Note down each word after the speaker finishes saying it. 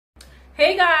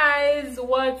Hey guys,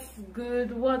 what's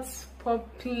good? What's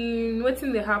popping? What's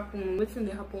in the happen? What's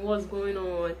going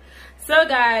on? So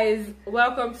guys,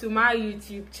 welcome to my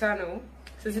YouTube channel.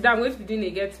 So today I'm going to be doing a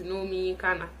get to know me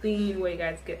kind of thing where you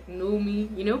guys get to know me,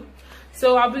 you know.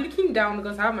 So I'll be looking down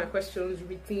because I have my questions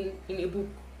written in a book.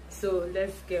 So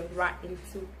let's get right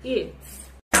into it.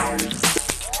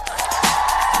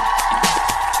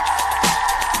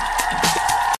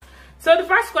 So the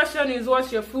first question is,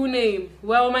 what's your full name?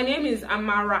 Well, my name is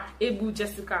Amara Ebu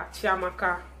Jessica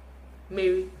Chiamaka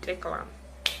Mary Declan.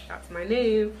 That's my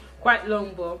name. Quite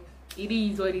long, but it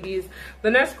is what it is. The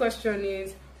next question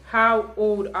is, how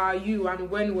old are you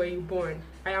and when were you born?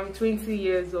 I am 20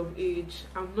 years of age.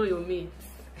 I'm not your mate.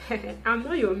 I'm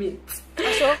not your mate.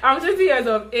 I'm 20 years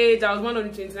of age. I was born on the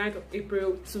 29th of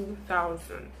April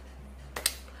 2000.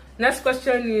 Next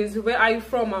question is, where are you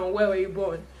from and where were you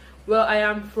born? Well, I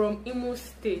am from Imo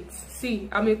State. See,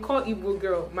 I'm a core Igbo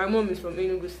girl. My mom is from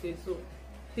Enugu State, so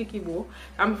speak Igbo.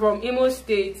 I'm from Imo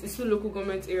State. It's a local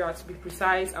government area to be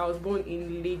precise. I was born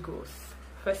in Lagos.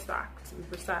 First act to be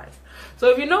precise.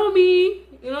 So if you know me,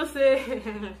 you know, say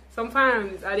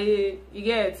sometimes you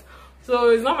get. So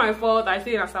it's not my fault. I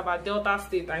stay in Asaba Delta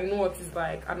State. I know what it's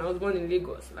like, and I was born in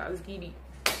Lagos. That's giddy.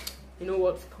 You know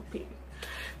what's popping.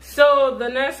 So the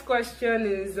next question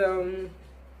is,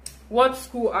 what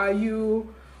school are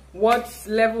you, what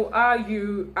level are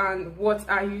you, and what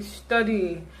are you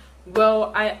studying?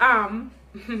 Well, I am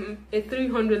a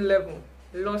 300 level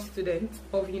law student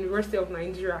of University of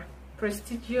Nigeria,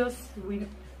 prestigious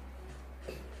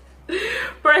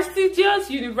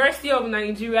University of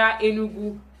Nigeria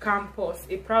Enugu campus,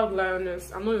 a proud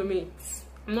lioness. I'm not your mate.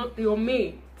 I'm not your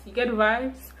mate. You get the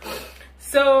vibes?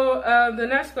 So the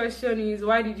next question is,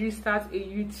 why did you start a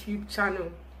YouTube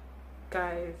channel?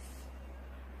 Guys,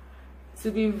 to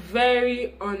be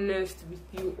very honest with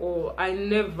you all, I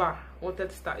never wanted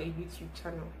to start a YouTube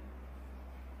channel.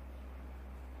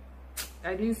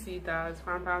 I didn't see it as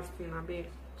fantastic, I bet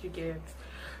you get.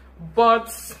 But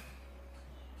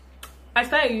I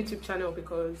started a YouTube channel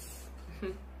because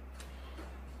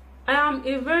I am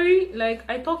a very,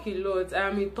 I talk a lot. I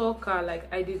am a talker,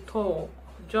 I did talk.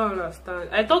 Do you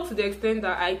understand? I talk to the extent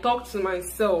that I talk to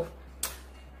myself.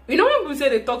 You know, when people say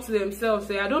they talk to themselves,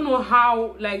 I don't know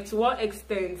how, to what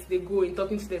extent they go in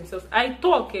talking to themselves. I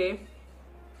talk,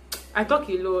 I talk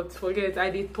a lot, forget.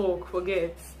 I did talk,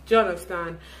 forget. Do you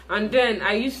understand? And then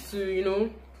I used to, you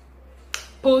know,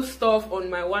 post stuff on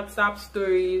my WhatsApp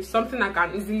stories, something I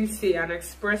can easily say and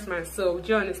express myself. Do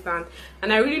you understand?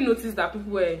 And I really noticed that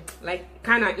people were,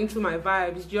 kind of into my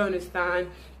vibes. Do you understand?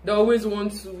 They always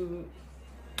want to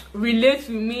relate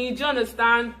to me. Do you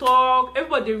understand? Talk.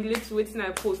 Everybody relates to what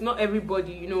I post. Not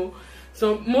everybody, you know.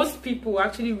 So most people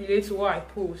actually relate to what I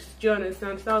post. Do you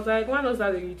understand? So I was like, why not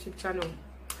start a YouTube channel?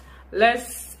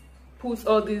 Let's put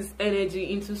all this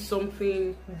energy into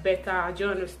something better. Do you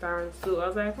understand? So I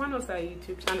was like, why not start a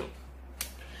YouTube channel?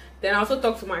 Then I also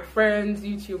talked to my friends,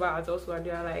 YouTubers also, and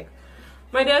they're like,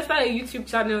 my dear, start a YouTube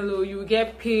channel, though, you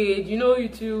get paid. You know,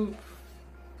 YouTube,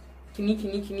 you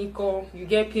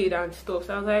get paid and stuff.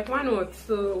 So I was like, why not?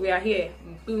 So we are here,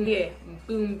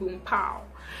 boom, pow.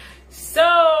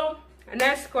 So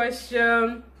next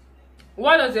question,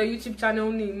 what does your YouTube channel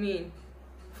name mean?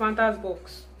 Fantah's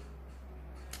box.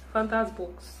 You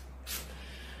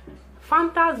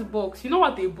know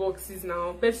what a box is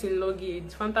now? Person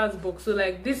luggage. Fantah's box. So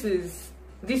this is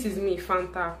me,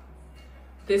 Fantah.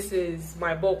 This is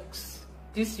my box.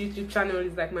 This YouTube channel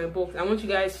is like my box. I want you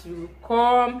guys to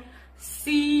come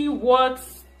see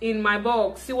what's in my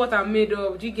box, see what I'm made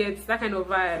of. Do you get that kind of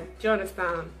vibe? Do you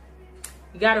understand?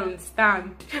 You gotta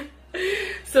understand.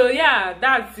 So yeah,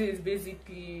 that is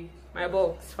basically my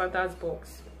box, Fantah's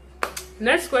box.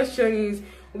 Next question is,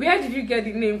 where did you get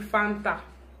the name Fantah?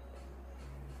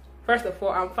 First of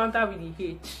all, I'm Fantah with the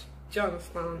H. Do you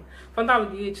understand? Fantah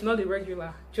with the H, not the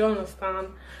regular. Do you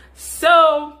understand?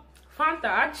 So Fantah,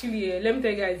 actually, let me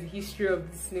tell you guys the history of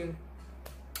this name.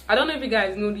 I don't know if you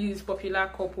guys know this popular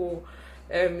couple,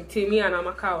 Temi and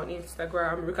Amaka on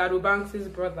Instagram, Ricardo Banks'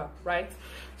 brother, right?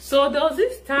 So there was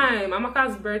this time,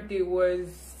 Amaka's birthday was,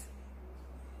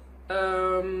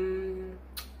 Amaka's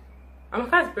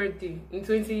birthday in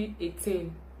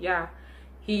 2018, yeah.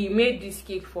 He made this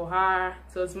cake for her.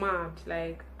 It was mad,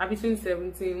 between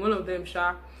 17, one of them,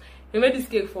 he made this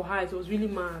cake for her. It was really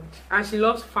mad. And she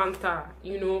loves Fantah,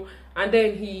 you know. And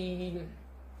then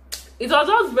it was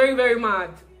just very, very mad.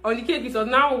 On the cake, it was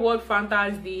now World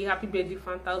Fantah's Day, happy birthday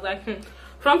Fantah. I was like,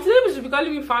 from today you should be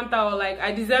calling me Fantah, or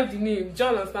I deserve the name. Do you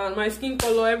understand? My skin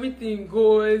color, everything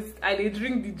goes. I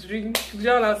drink the drink. Do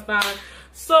you understand?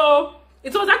 So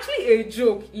it was actually a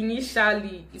joke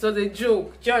initially. It was a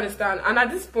joke, do you understand? And at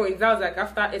this point, that was like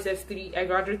after SS3, I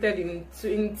graduated in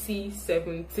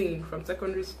 2017 from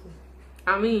secondary school.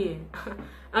 I mean,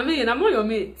 I'm not your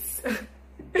mates.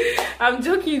 I'm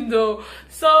joking though.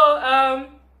 So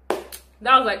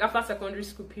that was like after secondary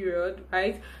school period,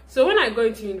 right? So when I go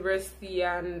into university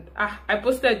and I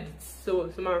posted it,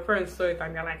 so my friends saw it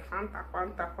and they're like,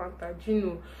 Fanta, do you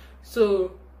know?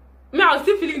 So me, I was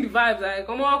still feeling the vibes, like,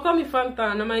 come on, call me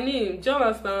Fanta, and my name,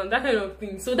 Jonathan, that kind of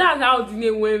thing. So that's how the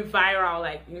name went viral,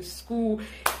 like in school,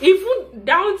 even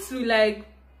down to like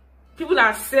people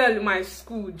that sell in my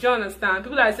school. Do you understand?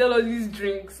 People that sell all these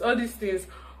drinks, all these things.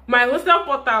 My hostel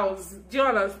portals, do you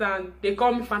understand? They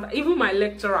call me Fanta. Even my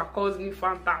lecturer calls me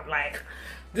Fanta. Like,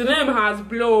 the name has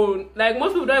blown. Like,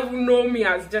 most people don't even know me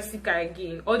as Jessica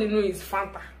again. All they know is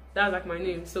Fanta. That's like my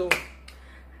name. So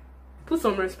put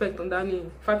some respect on that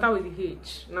name. Fanta with the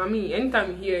H. Now me,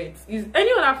 anytime you hear it, is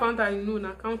any other Fanta you know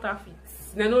na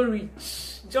counterfeits. They're not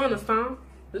rich. Do you understand?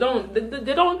 They don't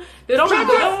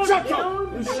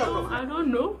I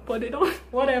don't know, but they don't,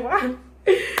 whatever.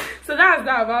 So that's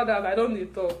that about that. I don't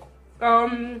need to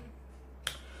talk.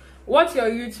 What's your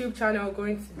YouTube channel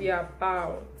going to be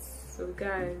about? So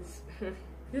guys,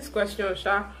 this question,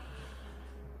 Sha,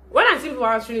 when I see people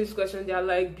answering this question, they are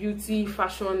like beauty,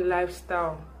 fashion,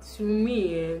 lifestyle. To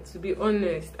me, to be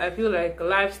honest, I feel like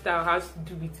lifestyle has to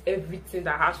do with everything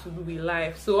that has to do with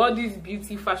life. So all this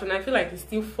beauty, fashion, I feel like it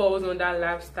still falls under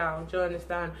lifestyle. Do you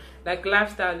understand? Like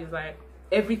lifestyle is like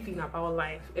everything about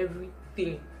life,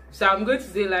 everything. So I'm going to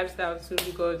say lifestyle too,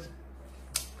 because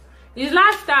it's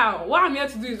lifestyle. What I'm here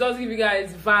to do is just give you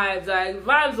guys vibes, like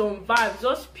vibes on vibes,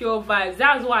 just pure vibes.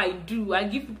 That's what I do. I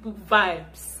give people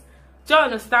vibes. Do you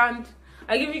understand?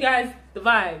 I give you guys the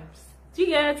vibes. Do you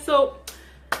get it? So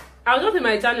I was just in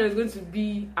my channel is going to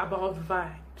be about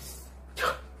vibes.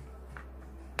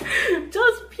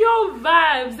 Just pure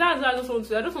vibes. That's what I just want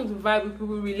to. I just want to vibe with people,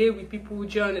 relate with people.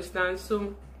 Do you understand?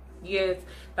 So yes,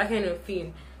 that kind of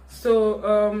thing.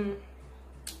 So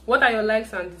what are your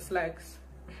likes and dislikes?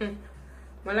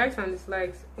 My likes and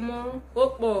dislikes.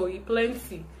 Oh,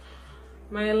 plenty.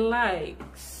 My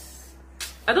likes,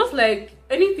 I just like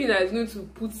anything that is going to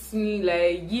put me,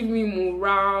 like, give me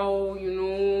morale, you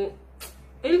know,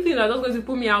 anything that's just going to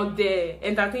put me out there,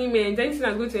 entertainment, anything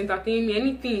that's going to entertain me,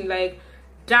 anything like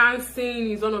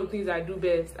dancing is one of the things I do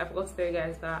best. I forgot to tell you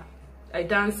guys that I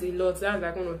dance a lot. That's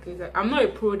like one of the things. I'm not a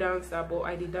pro dancer, but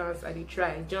I did dance, I did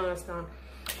try. Do you understand?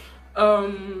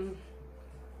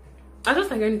 I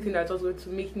just like anything that's just going to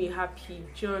make me happy.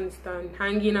 Do you understand?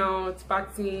 Hanging out,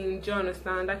 partying, do you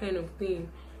understand? That kind of thing.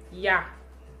 Yeah.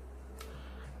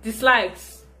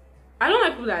 Dislikes. I don't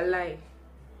like people that lie.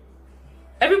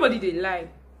 Everybody they lie.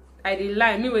 I they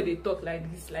lie. Me when they talk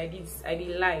like this, I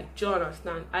they lie. Do you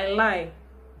understand? I lie.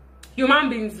 Human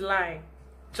beings lie.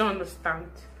 Do you understand?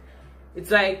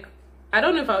 It's like, I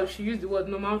don't know if I should use the word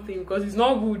normal thing because it's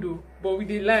not good though. But we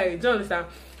they lie. Do you understand?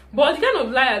 But the kind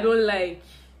of lie I don't like,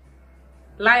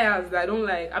 liars that I don't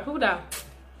like, are people that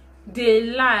they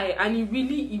lie and it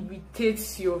really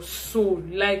irritates your soul.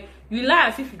 Like, you lie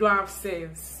as if you don't have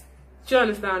sense. Do you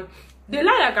understand? They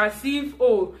lie like as if,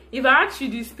 oh, if I ask you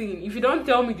this thing, if you don't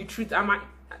tell me the truth, I might,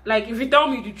 like, if you tell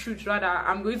me the truth rather,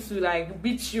 I'm going to like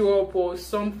beat you up or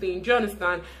something. Do you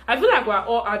understand? I feel like we're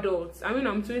all adults. I mean,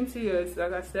 I'm 20 years,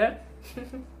 like I said.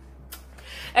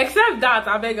 Except that,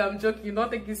 I beg, I'm joking, don't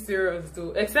take it serious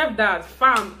though. Except that,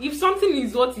 fam, if something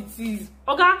is what it is,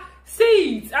 okay, say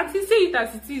it, and say it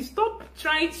as it is. Stop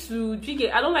trying to jig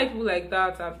it. I don't like people like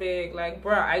that, I beg. Like,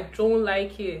 bruh, I don't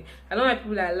like it. I don't like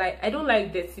people that lie. I don't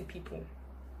like dirty people.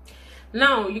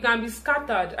 Now, you can be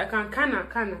scattered. I can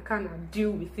kinda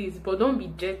deal with it, but don't be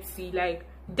dirty. Like,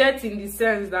 dirty in the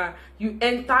sense that you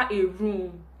enter a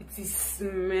room, it is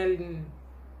smelling.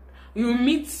 You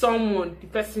meet someone, the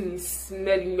person is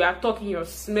smelling, you are talking, you're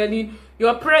smelling,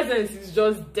 your presence is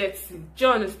just dirty. Do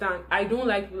you understand? I don't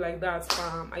like people like that,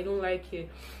 fam. I don't like it.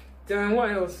 Then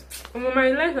what else?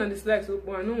 My likes and dislikes, I don't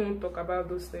want to talk about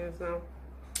those things now.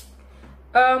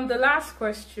 The last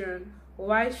question,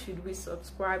 why should we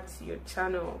subscribe to your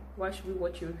channel? Why should we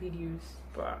watch your videos?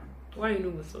 Bruh, why you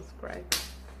no go subscribe?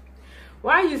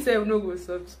 Why you say no go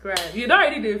subscribe? You don't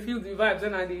already feel the vibes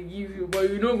and they give you, but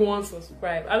you don't go on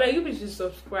subscribe. I beg you should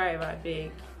subscribe, I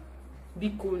beg.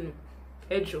 Be cool.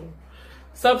 Ejo.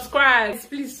 Subscribe.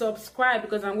 Please subscribe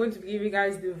because I'm going to give you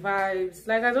guys the vibes.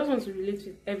 Like, I just want to relate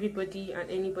with everybody and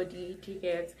anybody you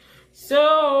get.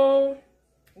 So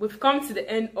we've come to the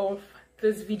end of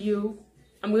this video.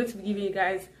 I'm going to be giving you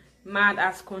guys mad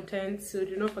ass content. So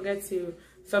do not forget to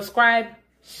subscribe,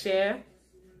 share,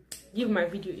 give my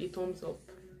video a thumbs up.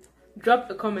 drop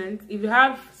a comment. If you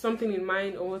have something in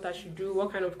mind on what I should do,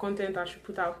 what kind of content I should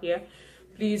put out here,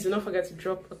 please do not forget to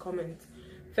drop a comment.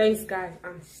 Thanks guys,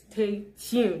 and stay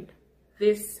tuned.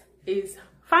 This is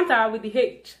Fanta with the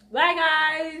H.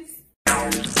 Bye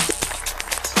guys.